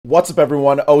What's up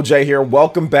everyone, OJ here.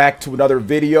 Welcome back to another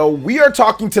video. We are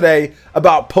talking today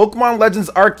about Pokemon Legends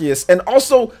Arceus and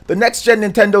also the next gen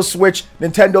Nintendo Switch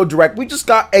Nintendo Direct. We just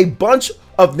got a bunch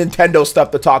of Nintendo stuff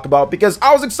to talk about because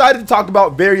I was excited to talk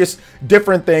about various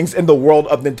different things in the world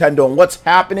of Nintendo and what's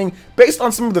happening based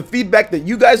on some of the feedback that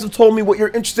you guys have told me what you're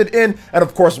interested in and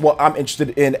of course what I'm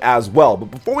interested in as well.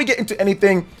 But before we get into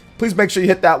anything, please make sure you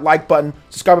hit that like button,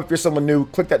 subscribe if you're someone new,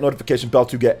 click that notification bell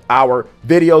to get our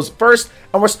videos first.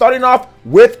 And we're starting off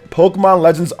with Pokemon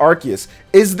Legends Arceus.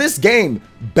 Is this game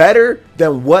better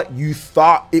than what you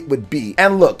thought it would be?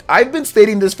 And look, I've been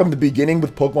stating this from the beginning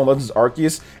with Pokemon Legends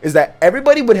Arceus, is that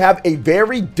everybody would have a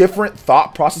very different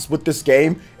thought process with this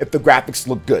game if the graphics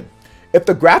look good. If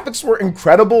the graphics were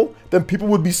incredible, then people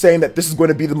would be saying that this is going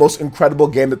to be the most incredible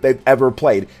game that they've ever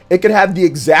played. It could have the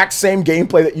exact same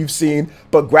gameplay that you've seen,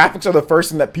 but graphics are the first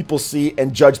thing that people see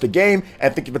and judge the game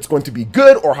and think if it's going to be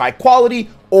good or high quality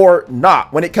or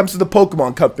not, when it comes to the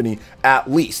Pokemon Company, at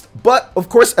least. But, of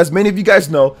course, as many of you guys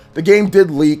know, the game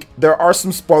did leak. There are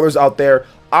some spoilers out there.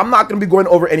 I'm not going to be going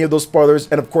over any of those spoilers,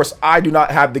 and of course, I do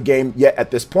not have the game yet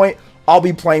at this point. I'll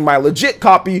be playing my legit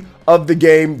copy of the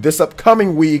game this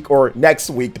upcoming week or next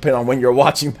week, depending on when you're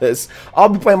watching this. I'll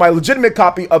be playing my legitimate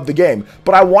copy of the game.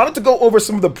 But I wanted to go over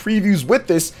some of the previews with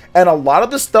this, and a lot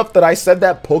of the stuff that I said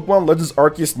that Pokemon Legends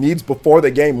Arceus needs before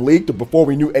the game leaked or before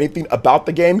we knew anything about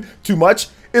the game too much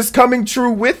is coming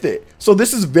true with it. So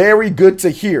this is very good to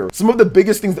hear. Some of the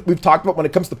biggest things that we've talked about when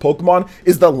it comes to Pokemon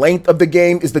is the length of the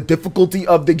game, is the difficulty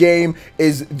of the game,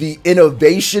 is the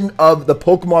innovation of the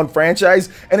Pokemon franchise.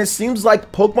 And it seems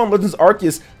like Pokemon Legends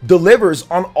Arceus delivers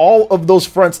on all of those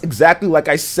fronts exactly like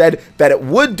I said that it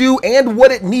would do and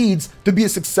what it needs to be a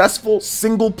successful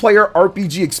single-player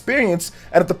RPG experience.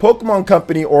 And if the Pokemon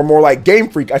Company, or more like Game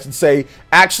Freak I should say,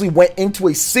 actually went into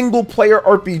a single-player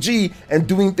RPG and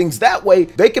doing things that way,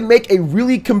 they can make a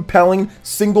really compelling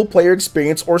single-player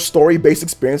experience or story-based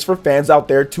experience for fans out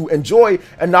there to enjoy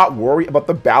and not worry about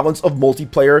the balance of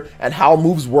multiplayer and how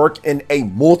moves work in a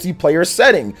multiplayer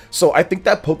setting. So I think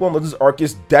that Pokemon Legends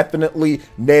Arceus definitely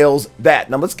nails that.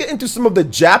 Now let's get into some of the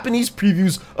Japanese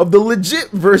previews of the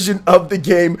legit version of the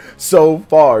game so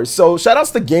far. So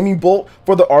shoutouts to Gaming Bolt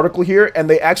for the article here, and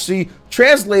they actually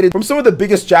translated from some of the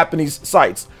biggest Japanese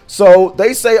sites. So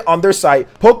they say on their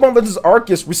site, Pokemon Legends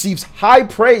Arceus receives high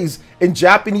praise in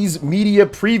Japanese media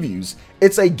previews.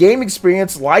 It's a game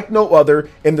experience like no other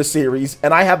in the series,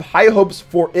 and I have high hopes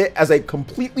for it as a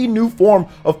completely new form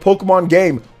of Pokemon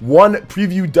game, one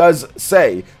preview does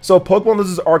say. So Pokemon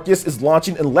Legends Arceus is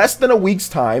launching in less than a week's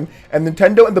time, and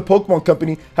Nintendo and the Pokemon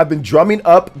Company have been drumming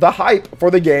up the hype for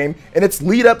the game in its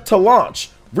lead up to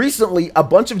launch. Recently, a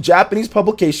bunch of Japanese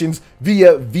publications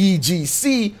via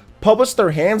VGC published their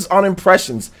hands-on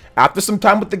impressions after some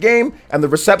time with the game, and the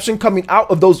reception coming out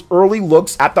of those early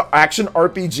looks at the action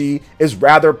RPG is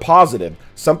rather positive.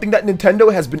 Something that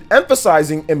Nintendo has been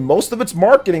emphasizing in most of its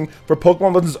marketing for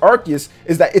Pokemon Legends Arceus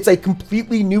is that it's a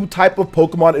completely new type of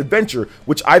Pokemon adventure,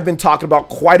 which I've been talking about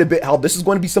quite a bit, how this is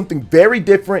going to be something very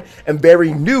different and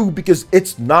very new because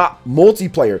it's not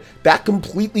multiplayer. That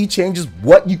completely changes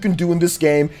what you can do in this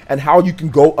game and how you can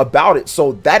go about it.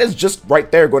 So that is just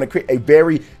right there going to create a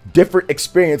very different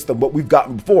experience than what we've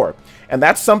gotten before. And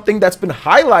that's something that's been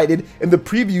highlighted in the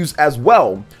previews as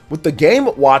well, with the Game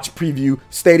Watch preview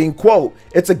stating, quote,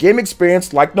 "It's a game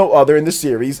experience like no other in the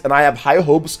series, and I have high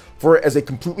hopes for it as a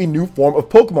completely new form of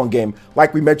Pokemon game,"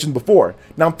 like we mentioned before.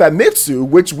 Now Famitsu,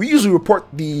 which we usually report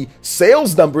the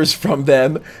sales numbers from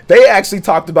them, they actually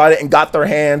talked about it and got their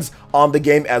hands on the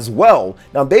game as well.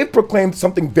 Now they've proclaimed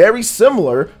something very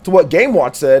similar to what Game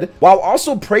Watch said, while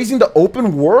also praising the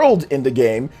open world in the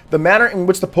game, the manner in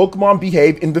which the Pokemon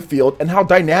behave in the field, and how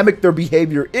dynamic their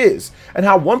behavior is, and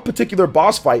how one particular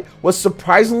boss fight was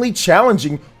surprisingly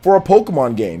challenging for a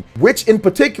Pokemon game, which in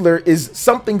particular is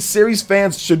something series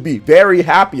fans should be very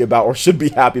happy about, or should be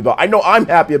happy about. I know I'm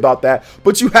happy about that,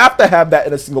 but you have to have that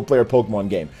in a single player Pokemon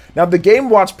game. Now the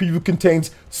Game Watch preview contains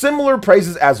similar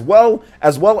praises as well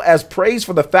as praise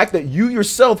for the fact that you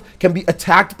yourself can be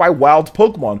attacked by wild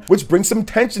Pokemon, which brings some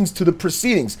tensions to the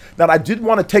proceedings. Now I did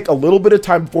want to take a little bit of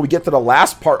time before we get to the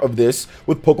last part of this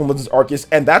with Pokemon Legends Arceus,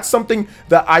 and that's something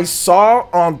that I saw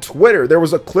on Twitter. There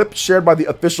was a clip shared by the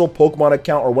official Pokemon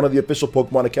account, or or one of the official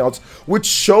Pokemon accounts, which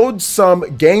showed some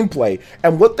gameplay.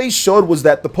 And what they showed was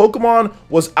that the Pokemon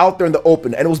was out there in the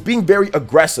open and it was being very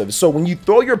aggressive. So when you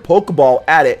throw your Pokeball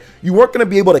at it, you weren't going to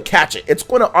be able to catch it. It's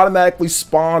going to automatically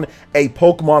spawn a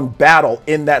Pokemon battle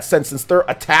in that sense, since they're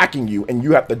attacking you and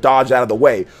you have to dodge out of the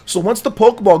way. So once the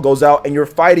Pokeball goes out and you're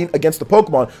fighting against the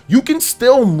Pokemon, you can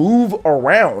still move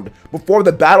around before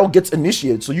the battle gets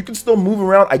initiated. So you can still move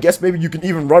around. I guess maybe you can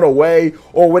even run away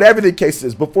or whatever the case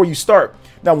is before you start.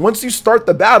 Now, once you start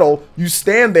the battle, you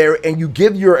stand there and you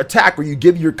give your attack, or you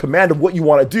give your command of what you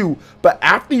want to do. But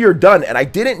after you're done, and I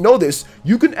didn't know this,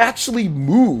 you can actually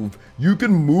move. You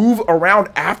can move around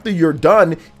after you're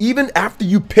done, even after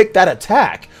you pick that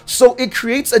attack. So it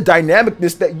creates a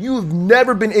dynamicness that you've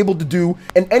never been able to do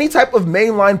in any type of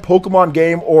mainline Pokemon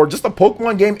game, or just a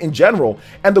Pokemon game in general.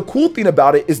 And the cool thing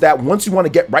about it is that once you want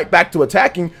to get right back to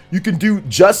attacking, you can do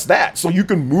just that. So you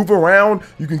can move around,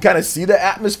 you can kind of see the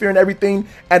atmosphere and everything.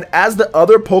 And as the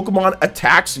other Pokemon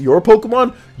attacks your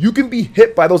Pokemon, you can be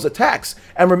hit by those attacks.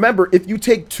 And remember, if you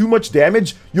take too much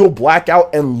damage, you'll black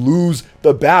out and lose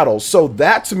the battle. So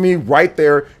that, to me, right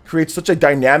there creates such a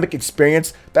dynamic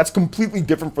experience that's completely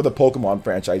different for the Pokemon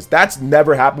franchise. That's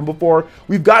never happened before.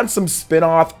 We've gotten some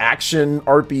spin-off action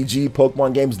RPG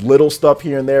Pokemon games, little stuff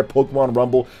here and there, Pokemon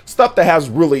Rumble, stuff that has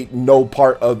really no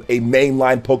part of a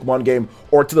mainline Pokemon game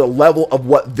or to the level of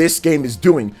what this game is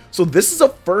doing. So this is a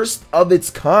first of its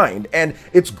kind, and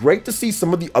it's great to see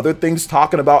some of the other things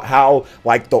talking about how,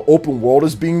 like, the open world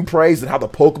is being praised and how the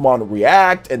Pokemon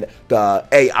react and the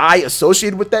AI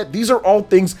associated with that. These are all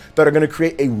things that are going to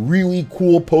create a really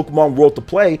cool Pokemon world to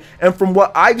play. And from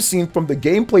what I've seen from the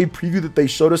gameplay preview that they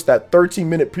showed us, that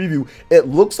 13-minute preview, it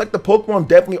looks like the Pokemon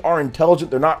definitely are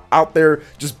intelligent. They're not out there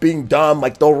just being dumb.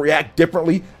 Like, they'll react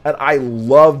differently, and I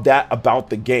love that about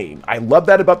the game. I love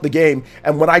that about the game.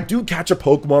 And when I do catch a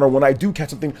Pokemon, or when I do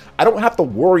catch something, I don't have to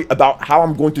worry about how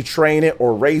I'm going to train it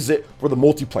or raise it for the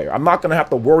multiplayer. I'm not going to have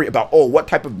to worry about, oh, what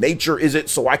type of nature is it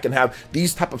so I can have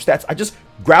these type of stats. I just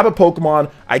grab a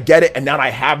Pokemon, I get it, and now I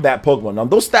have that Pokemon. Now,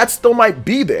 those stats still might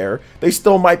be there. They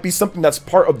still might be something that's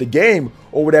part of the game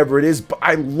or whatever it is, but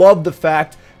I love the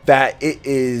fact that it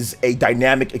is a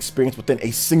dynamic experience within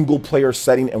a single player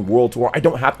setting and world tour. I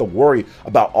don't have to worry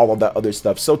about all of that other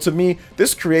stuff. So to me,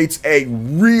 this creates a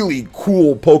really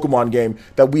cool Pokemon game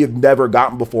that we have never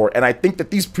gotten before. And I think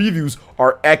that these previews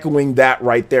are echoing that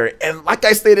right there. And like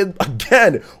I stated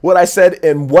again, what I said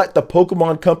and what the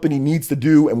Pokemon company needs to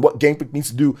do and what Game Freak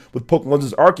needs to do with Pokemon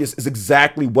Legends Arceus is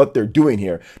exactly what they're doing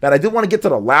here. Now, I did want to get to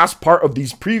the last part of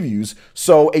these previews.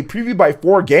 So a preview by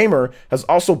 4Gamer has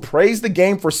also praised the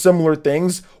game for similar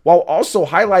things, while also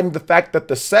highlighting the fact that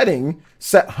the setting,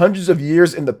 set hundreds of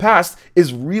years in the past,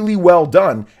 is really well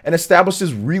done and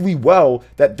establishes really well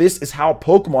that this is how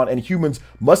Pokemon and humans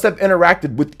must have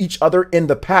interacted with each other in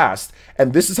the past,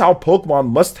 and this is how Pokemon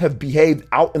must have behaved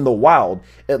out in the wild.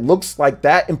 It looks like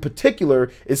that in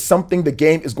particular is something the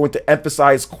game is going to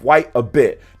emphasize quite a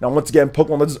bit. Now, once again,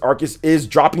 Pokemon Legends Arceus is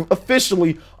dropping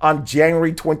officially on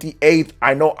January 28th.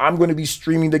 I know I'm going to be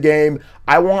streaming the game.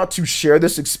 I want to share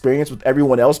this experience with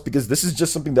everyone else because this is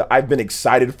just something that I've been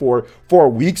excited for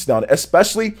weeks now,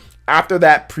 especially after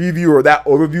that preview or that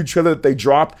overview trailer that they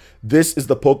dropped. This is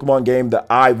the Pokemon game that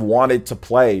I've wanted to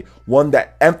play. One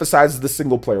that emphasizes the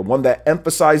single player, one that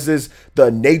emphasizes the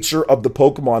nature of the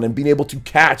Pokemon and being able to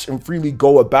catch and freely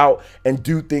go about and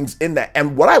do things in that.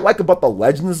 And what I like about the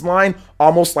Legends line,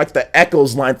 almost like the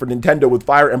Echoes line for Nintendo with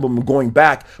Fire Emblem going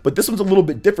back, but this one's a little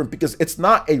bit different because it's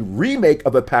not a remake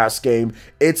of a past game.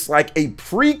 It's like a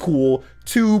prequel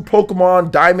to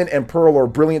Pokemon Diamond and Pearl, or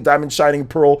Brilliant Diamond Shining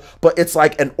Pearl, but it's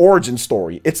like an origin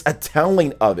story. It's a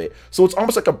telling of it. So it's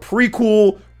almost like a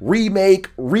prequel, remake,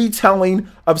 retelling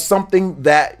of something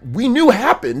that we knew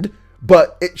happened,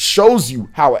 but it shows you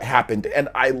how it happened. And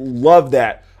I love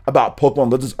that about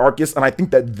Pokemon Legends Arceus, and I think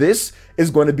that this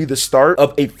is going to be the start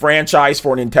of a franchise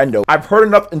for Nintendo. I've heard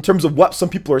enough in terms of what some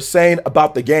people are saying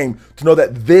about the game to know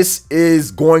that this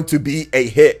is going to be a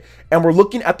hit. And we're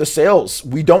looking at the sales.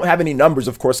 We don't have any numbers,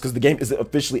 of course, because the game isn't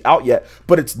officially out yet,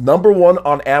 but it's #1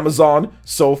 on Amazon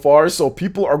so far. So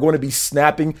people are going to be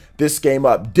snapping this game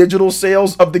up. Digital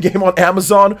sales of the game on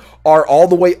Amazon are all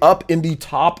the way up in the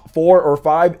top 4 or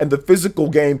 5, and the physical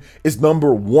game is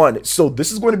 #1. So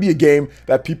this is going to be a game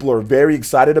that people are very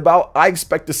excited about. I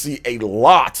expect to see a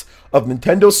lot of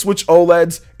Nintendo Switch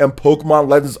OLEDs and Pokemon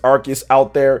Legends Arceus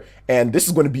out there, and this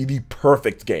is going to be the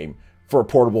perfect game for a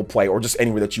portable play or just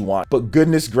anywhere that you want. But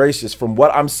goodness gracious, from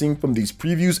what I'm seeing from these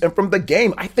previews and from the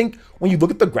game, I think when you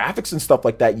look at the graphics and stuff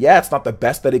like that, yeah, it's not the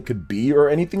best that it could be or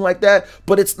anything like that,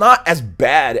 but it's not as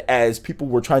bad as people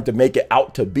were trying to make it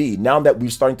out to be. Now that we're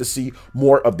starting to see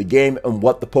more of the game and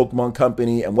what the Pokemon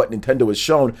Company and what Nintendo has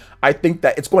shown, I think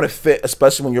that it's going to fit,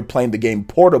 especially when you're playing the game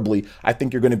portably. I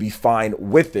think you're going to be fine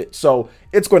with it. So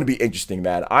it's going to be interesting,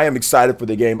 man. I am excited for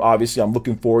the game. Obviously, I'm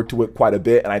looking forward to it quite a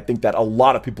bit, and I think that a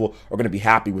lot of people are going to be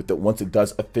happy with it once it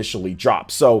does officially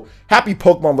drop. So happy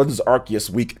Pokemon Legends Arceus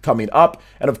week coming up.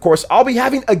 And of course, I'll be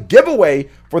having a giveaway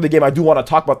for the game. I do want to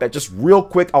talk about that just real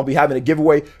quick. I'll be having a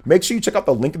giveaway. Make sure you check out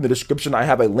the link in the description. I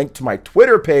have a link to my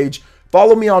Twitter page.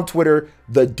 Follow me on Twitter.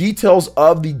 The details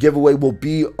of the giveaway will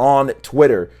be on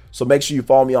Twitter. So make sure you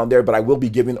follow me on there, but I will be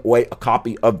giving away a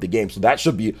copy of the game. So that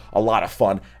should be a lot of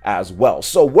fun as well.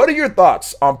 So what are your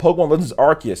thoughts on Pokemon Legends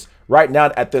Arceus right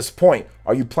now at this point?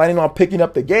 Are you planning on picking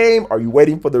up the game? Are you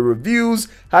waiting for the reviews?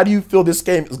 How do you feel this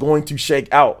game is going to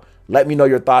shake out? Let me know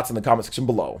your thoughts in the comment section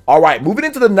below. All right, moving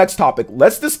into the next topic,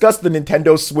 let's discuss the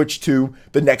Nintendo Switch 2,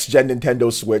 the next gen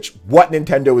Nintendo Switch, what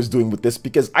Nintendo is doing with this,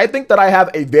 because I think that I have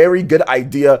a very good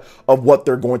idea of what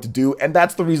they're going to do, and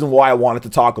that's the reason why I wanted to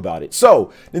talk about it.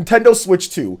 So, Nintendo Switch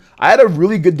 2, I had a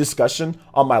really good discussion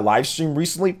on my live stream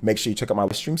recently. Make sure you check out my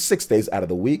live stream 6 days out of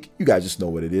the week. You guys just know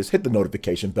what it is. Hit the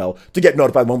notification bell to get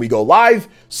notified when we go live.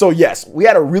 So yes, we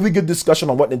had a really good discussion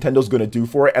on what Nintendo's going to do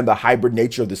for it and the hybrid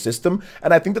nature of the system,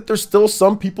 and I think that there's still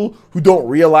some people who don't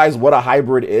realize what a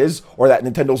hybrid is, or that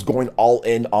Nintendo's going all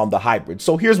in on the hybrid.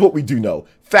 So here's what we do know.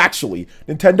 Factually,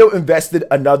 Nintendo invested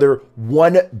another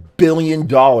 $1 billion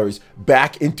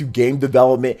back into game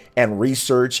development and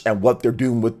research and what they're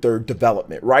doing with their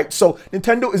development, right? So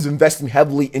Nintendo is investing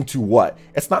heavily into what?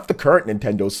 It's not the current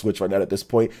Nintendo Switch right now at this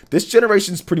point. This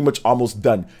generation is pretty much almost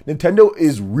done. Nintendo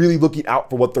is really looking out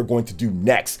for what they're going to do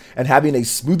next and having a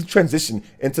smooth transition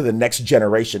into the next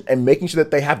generation and making sure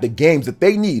that they have the games that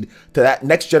they need to that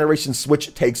next generation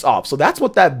Switch takes off. So that's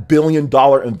what that $1 billion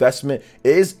investment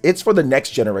is. It's for the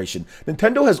next generation.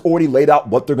 Nintendo has already laid out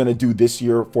what they're going to do this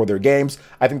year for their games.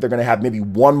 I think they're going to have maybe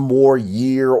one more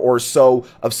year or so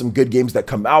of some good games that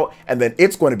come out, and then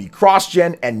it's going to be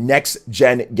cross-gen and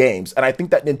next-gen games. And I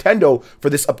think that Nintendo, for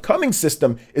this upcoming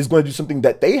system, is going to do something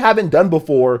that they haven't done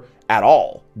before at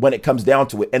all when it comes down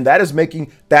to it, and that is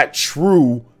making that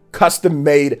true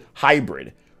custom-made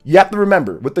hybrid. You have to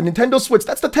remember, with the Nintendo Switch,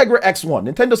 that's the Tegra X1.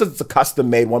 Nintendo says it's a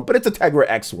custom-made one, but it's a Tegra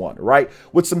X1, right?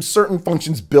 With some certain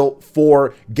functions built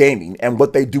for gaming and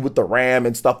what they do with the RAM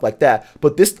and stuff like that.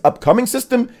 But this upcoming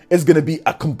system is going to be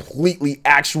a completely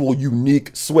actual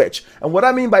unique Switch. And what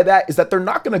I mean by that is that they're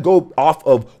not going to go off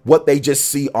of what they just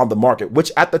see on the market,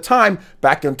 which at the time,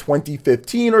 back in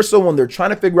 2015 or so, when they're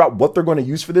trying to figure out what they're going to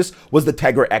use for this, was the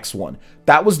Tegra X1.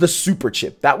 That was the super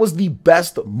chip. That was the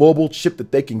best mobile chip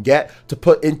that they can get to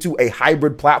put into a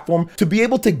hybrid platform to be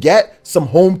able to get some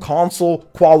home console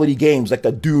quality games like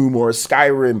a Doom or a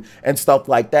Skyrim and stuff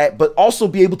like that, but also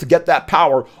be able to get that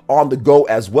power on the go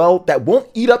as well that won't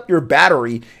eat up your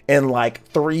battery in like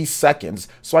 3 seconds.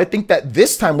 So I think that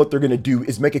this time what they're going to do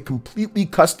is make a completely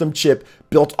custom chip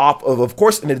built off of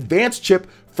course, an advanced chip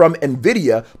from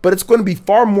NVIDIA, but it's going to be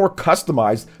far more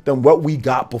customized than what we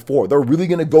got before. They're really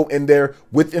going to go in there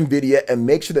with NVIDIA and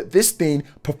make sure that this thing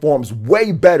performs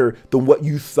way better than what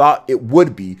you thought it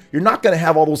would be. You're not going to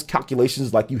have all those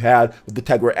calculations like you had with the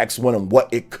Tegra X1 and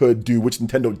what it could do, which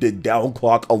Nintendo did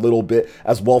downclock a little bit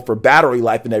as well for battery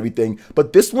life and everything.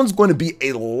 But this one's going to be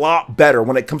a lot better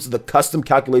when it comes to the custom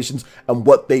calculations and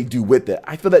what they do with it.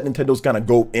 I feel that Nintendo's going to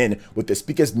go in with this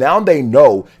because now they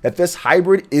know that this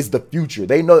hybrid is the future.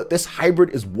 They know that this hybrid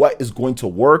is what is going to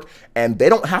work, and they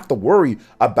don't have to worry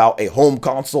about a home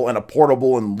console and a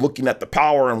portable and looking at the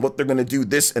power and what they're going to do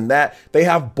this and that. They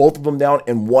have both of them down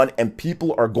in one, and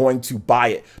people are going to buy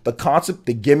it. The concept,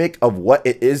 the gimmick of what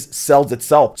it is sells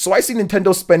itself. So I see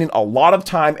Nintendo spending a lot of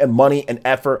time and money and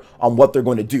effort on what they're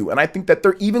going to do, and I think that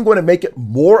they're even going to make it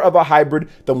more of a hybrid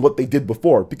than what they did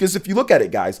before. Because if you look at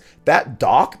it, guys, that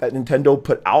dock that Nintendo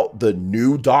put out, the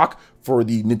new dock for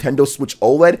the Nintendo Switch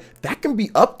OLED, that can be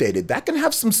updated. That can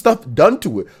have some stuff done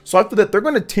to it. So I feel that they're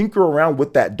going to tinker around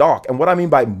with that dock. And what I mean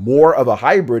by more of a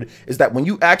hybrid is that when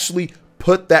you actually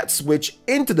put that Switch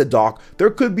into the dock, there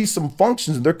could be some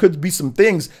functions and there could be some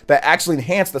things that actually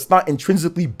enhance that's not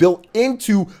intrinsically built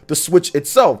into the Switch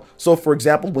itself. So for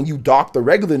example, when you dock the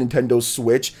regular Nintendo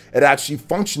Switch, it actually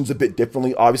functions a bit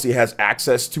differently. Obviously, it has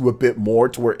access to a bit more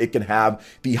to where it can have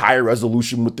the higher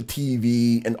resolution with the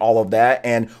TV and all of that.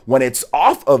 And when it's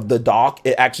off of the dock,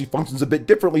 it actually functions a bit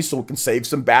differently, so it can save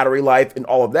some battery life and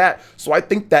all of that. So I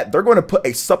think that they're going to put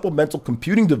a supplemental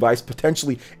computing device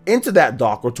potentially into that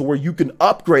dock, or to where you can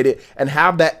upgrade it and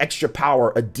have that extra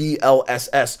power, a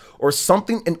DLSS or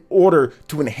something, in order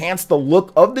to enhance the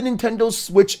look of the Nintendo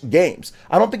Switch games.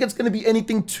 I don't think it's going to be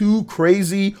anything too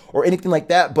crazy or anything like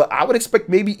that, but I would expect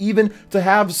maybe even to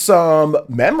have some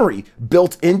memory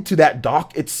built into that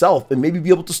dock itself, and maybe be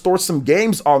able to store some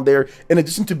games on there in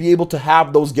addition to be able to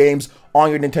have those games on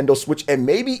your Nintendo Switch, and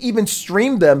maybe even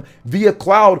stream them via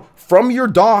cloud from your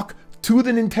dock to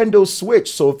the Nintendo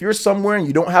Switch. So if you're somewhere and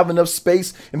you don't have enough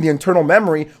space in the internal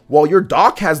memory, well, your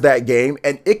dock has that game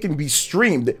and it can be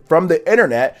streamed from the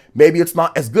internet. Maybe it's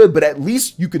not as good, but at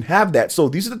least you can have that. So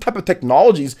these are the type of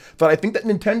technologies that I think that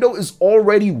Nintendo is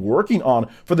already working on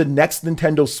for the next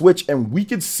Nintendo Switch, and we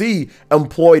could see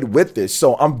employed with this.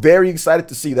 So I'm very excited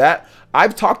to see that.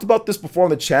 I've talked about this before on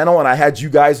the channel, and I had you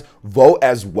guys vote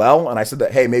as well. And I said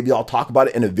that, hey, maybe I'll talk about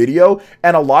it in a video.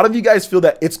 And a lot of you guys feel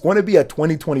that it's going to be a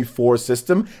 2024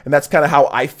 system. And that's kind of how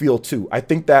I feel too. I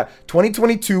think that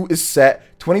 2022 is set.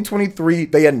 2023,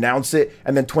 they announce it,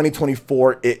 and then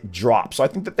 2024, it drops. So I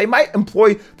think that they might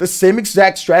employ the same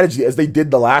exact strategy as they did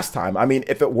the last time. I mean,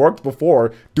 if it worked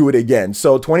before, do it again.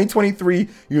 So 2023,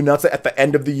 you announce it at the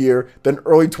end of the year, then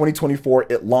early 2024,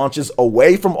 it launches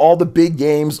away from all the big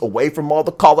games, away from all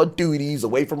the Call of Duties,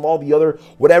 away from all the other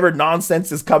whatever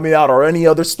nonsense is coming out or any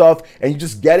other stuff, and you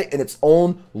just get it in its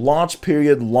own launch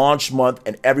period, launch month,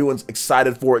 and everyone's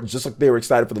excited for it, just like they were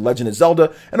excited for The Legend of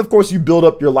Zelda. And of course, you build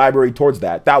up your library towards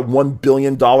that. That $1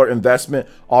 billion investment,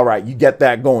 all right, you get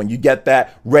that going. You get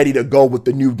that ready to go with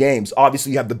the new games.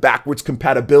 Obviously, you have the backwards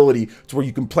compatibility to where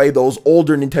you can play those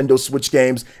older Nintendo Switch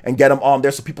games and get them on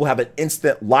there so people have an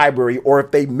instant library. Or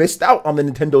if they missed out on the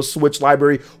Nintendo Switch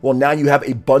library, well, now you have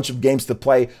a bunch of games to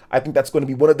play. I think that's going to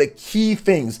be one of the key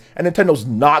things, and Nintendo's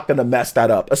not going to mess that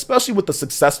up, especially with the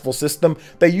successful system.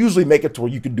 They usually make it to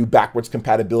where you can do backwards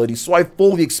compatibility. So I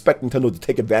fully expect Nintendo to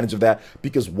take advantage of that,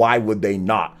 because why would they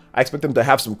not? I expect them to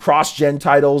have some cross-gen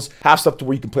titles, have stuff to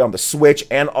where you can play on the Switch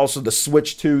and also the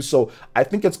Switch 2. So I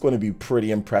think it's going to be pretty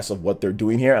impressive what they're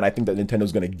doing here. And I think that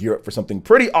Nintendo's going to gear up for something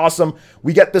pretty awesome.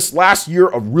 We get this last year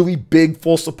of really big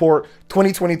full support.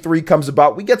 2023 comes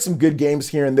about. We get some good games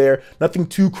here and there. Nothing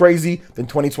too crazy. Then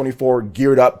 2024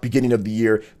 geared up, beginning of the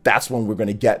year. That's when we're going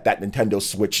to get that Nintendo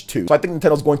Switch 2. So I think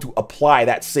Nintendo's going to apply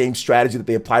that same strategy that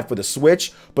they applied for the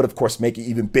Switch, but of course make it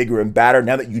even bigger and badder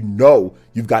now that you know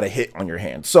you've got a hit on your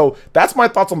hands. So that's my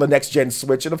thoughts on the next gen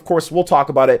Switch. And of course, we'll talk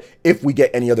about it if we get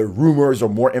any other rumors or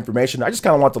more information. I just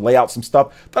kind of want to lay out some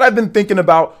stuff that I've been thinking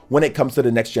about when it comes to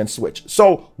the next gen Switch.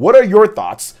 So what are your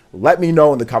thoughts? Let me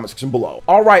know in the comment section below.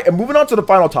 All right, and moving on to the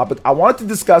final topic, I wanted to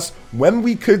discuss when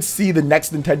we could see the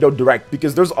next Nintendo Direct,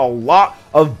 because there's a lot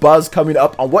of buzz coming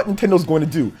up on what Nintendo's going to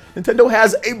do. Nintendo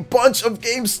has a bunch of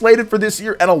games slated for this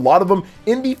year, and a lot of them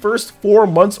in the first 4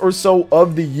 months or so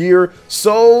of the year.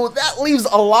 So that leaves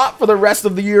a lot for the rest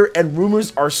of the year, and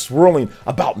rumors are swirling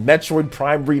about Metroid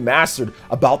Prime Remastered,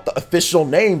 about the official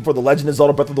name for The Legend of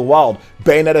Zelda Breath of the Wild,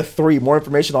 Bayonetta 3, more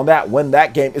information on that when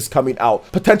that game is coming out,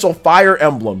 potential Fire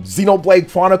Emblem, Xenoblade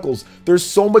Chronicles. There's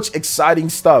so much exciting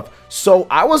stuff. So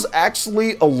I was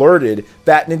actually alerted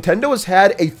that Nintendo has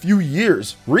had a few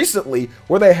years recently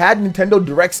where they had Nintendo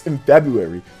Directs in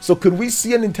February. So could we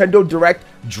see a Nintendo Direct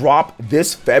drop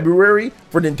this February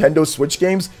for Nintendo Switch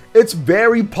games? It's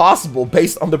very possible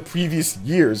based on the previous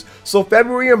years. So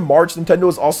February and March, Nintendo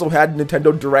has also had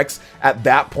Nintendo Directs at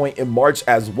that point in March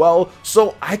as well.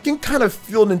 So I can kind of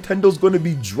feel Nintendo's going to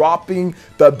be dropping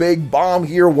the big bomb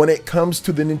here when it comes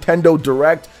to the Nintendo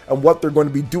Direct and what they're going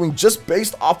to be doing, just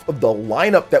based off of the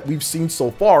lineup that we've seen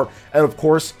so far. And of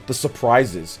course, the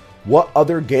surprises. What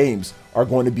other games are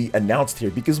going to be announced here?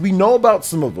 Because we know about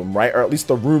some of them, right? Or at least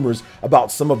the rumors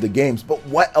about some of the games, but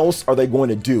what else are they going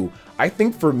to do? I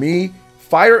think for me,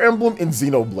 Fire Emblem and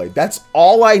Xenoblade. That's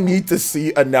all I need to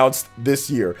see announced this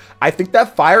year. I think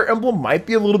that Fire Emblem might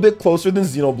be a little bit closer than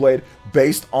Xenoblade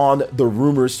based on the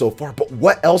rumors so far, but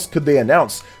what else could they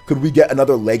announce? Could we get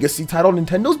another legacy title?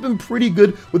 Nintendo's been pretty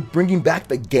good with bringing back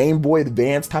the Game Boy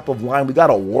Advance type of line. We got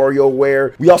a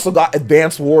WarioWare. We also got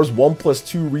Advance Wars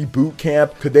 1+2 Reboot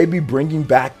Camp. Could they be bringing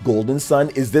back Golden Sun?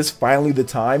 Is this finally the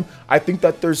time? I think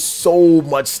that there's so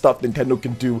much stuff Nintendo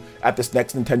can do at this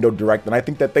next Nintendo Direct, and I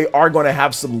think that they are going to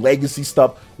have some legacy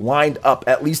stuff lined up,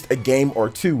 at least a game or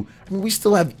two. I mean, we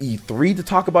still have E3 to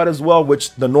talk about as well,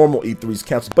 which the normal E3 is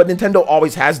canceled, but Nintendo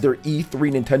always has their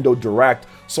E3 Nintendo Direct.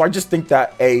 So I just think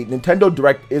that a Nintendo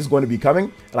Direct is going to be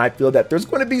coming, and I feel that there's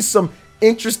going to be some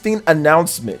interesting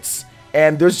announcements.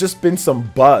 And there's just been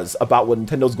some buzz about what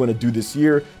Nintendo's going to do this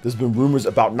year. There's been rumors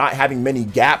about not having many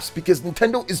gaps because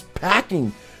Nintendo is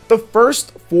packing. The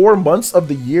first 4 months of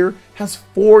the year has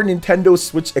 4 Nintendo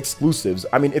Switch exclusives.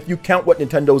 I mean, if you count what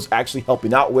Nintendo's actually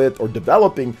helping out with or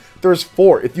developing, there's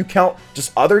 4. If you count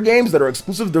just other games that are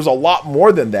exclusive, there's a lot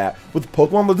more than that. With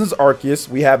Pokemon Legends Arceus,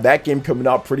 we have that game coming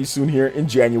out pretty soon here in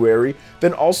January.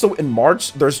 Then also in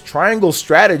March, there's Triangle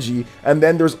Strategy, and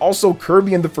then there's also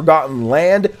Kirby and the Forgotten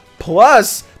Land.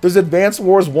 Plus, there's Advance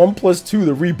Wars 1+2,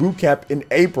 the reboot camp in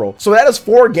April. So that is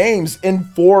 4 games in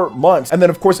 4 months. And then,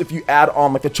 of course, if you add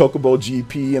on like the Chocobo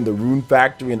GP and the Rune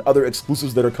Factory and other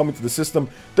exclusives that are coming to the system,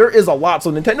 there is a lot.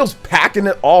 So Nintendo's packing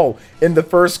it all in the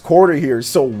first quarter here.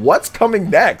 So what's coming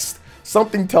next?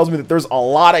 Something tells me that there's a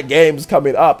lot of games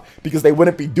coming up because they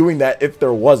wouldn't be doing that if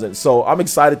there wasn't. So I'm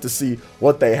excited to see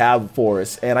what they have for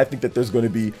us. And I think that there's going to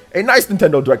be a nice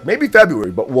Nintendo Direct, maybe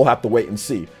February, but we'll have to wait and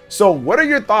see. So what are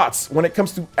your thoughts when it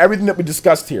comes to everything that we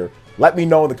discussed here? Let me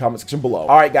know in the comment section below.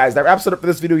 All right, guys, that wraps it up for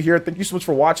this video here. Thank you so much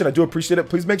for watching. I do appreciate it.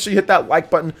 Please make sure you hit that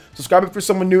like button, subscribe if you're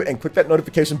someone new, and click that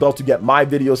notification bell to get my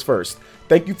videos first.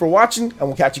 Thank you for watching, and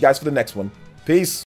we'll catch you guys for the next one. Peace.